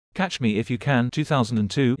Catch Me If You Can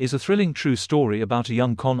 2002 is a thrilling true story about a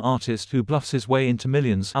young con artist who bluffs his way into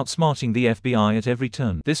millions, outsmarting the FBI at every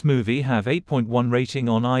turn. This movie have 8.1 rating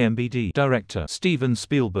on IMDb. Director Steven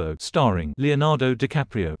Spielberg, starring Leonardo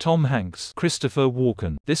DiCaprio, Tom Hanks, Christopher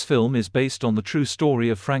Walken. This film is based on the true story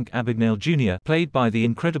of Frank Abagnale Jr., played by the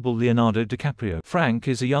incredible Leonardo DiCaprio. Frank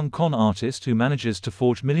is a young con artist who manages to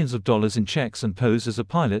forge millions of dollars in checks and pose as a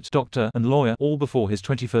pilot, doctor, and lawyer, all before his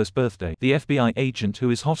 21st birthday. The FBI agent who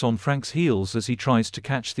is hot on Frank's heels as he tries to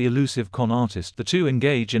catch the elusive con artist. The two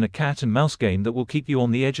engage in a cat-and-mouse game that will keep you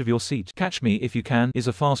on the edge of your seat. Catch Me If You Can is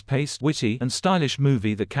a fast-paced, witty, and stylish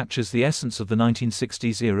movie that captures the essence of the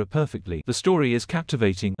 1960s era perfectly. The story is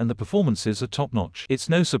captivating, and the performances are top-notch. It's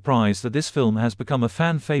no surprise that this film has become a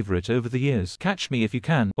fan favorite over the years. Catch Me If You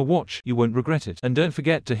Can, a watch you won't regret it. And don't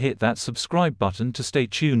forget to hit that subscribe button to stay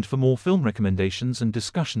tuned for more film recommendations and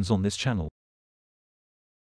discussions on this channel.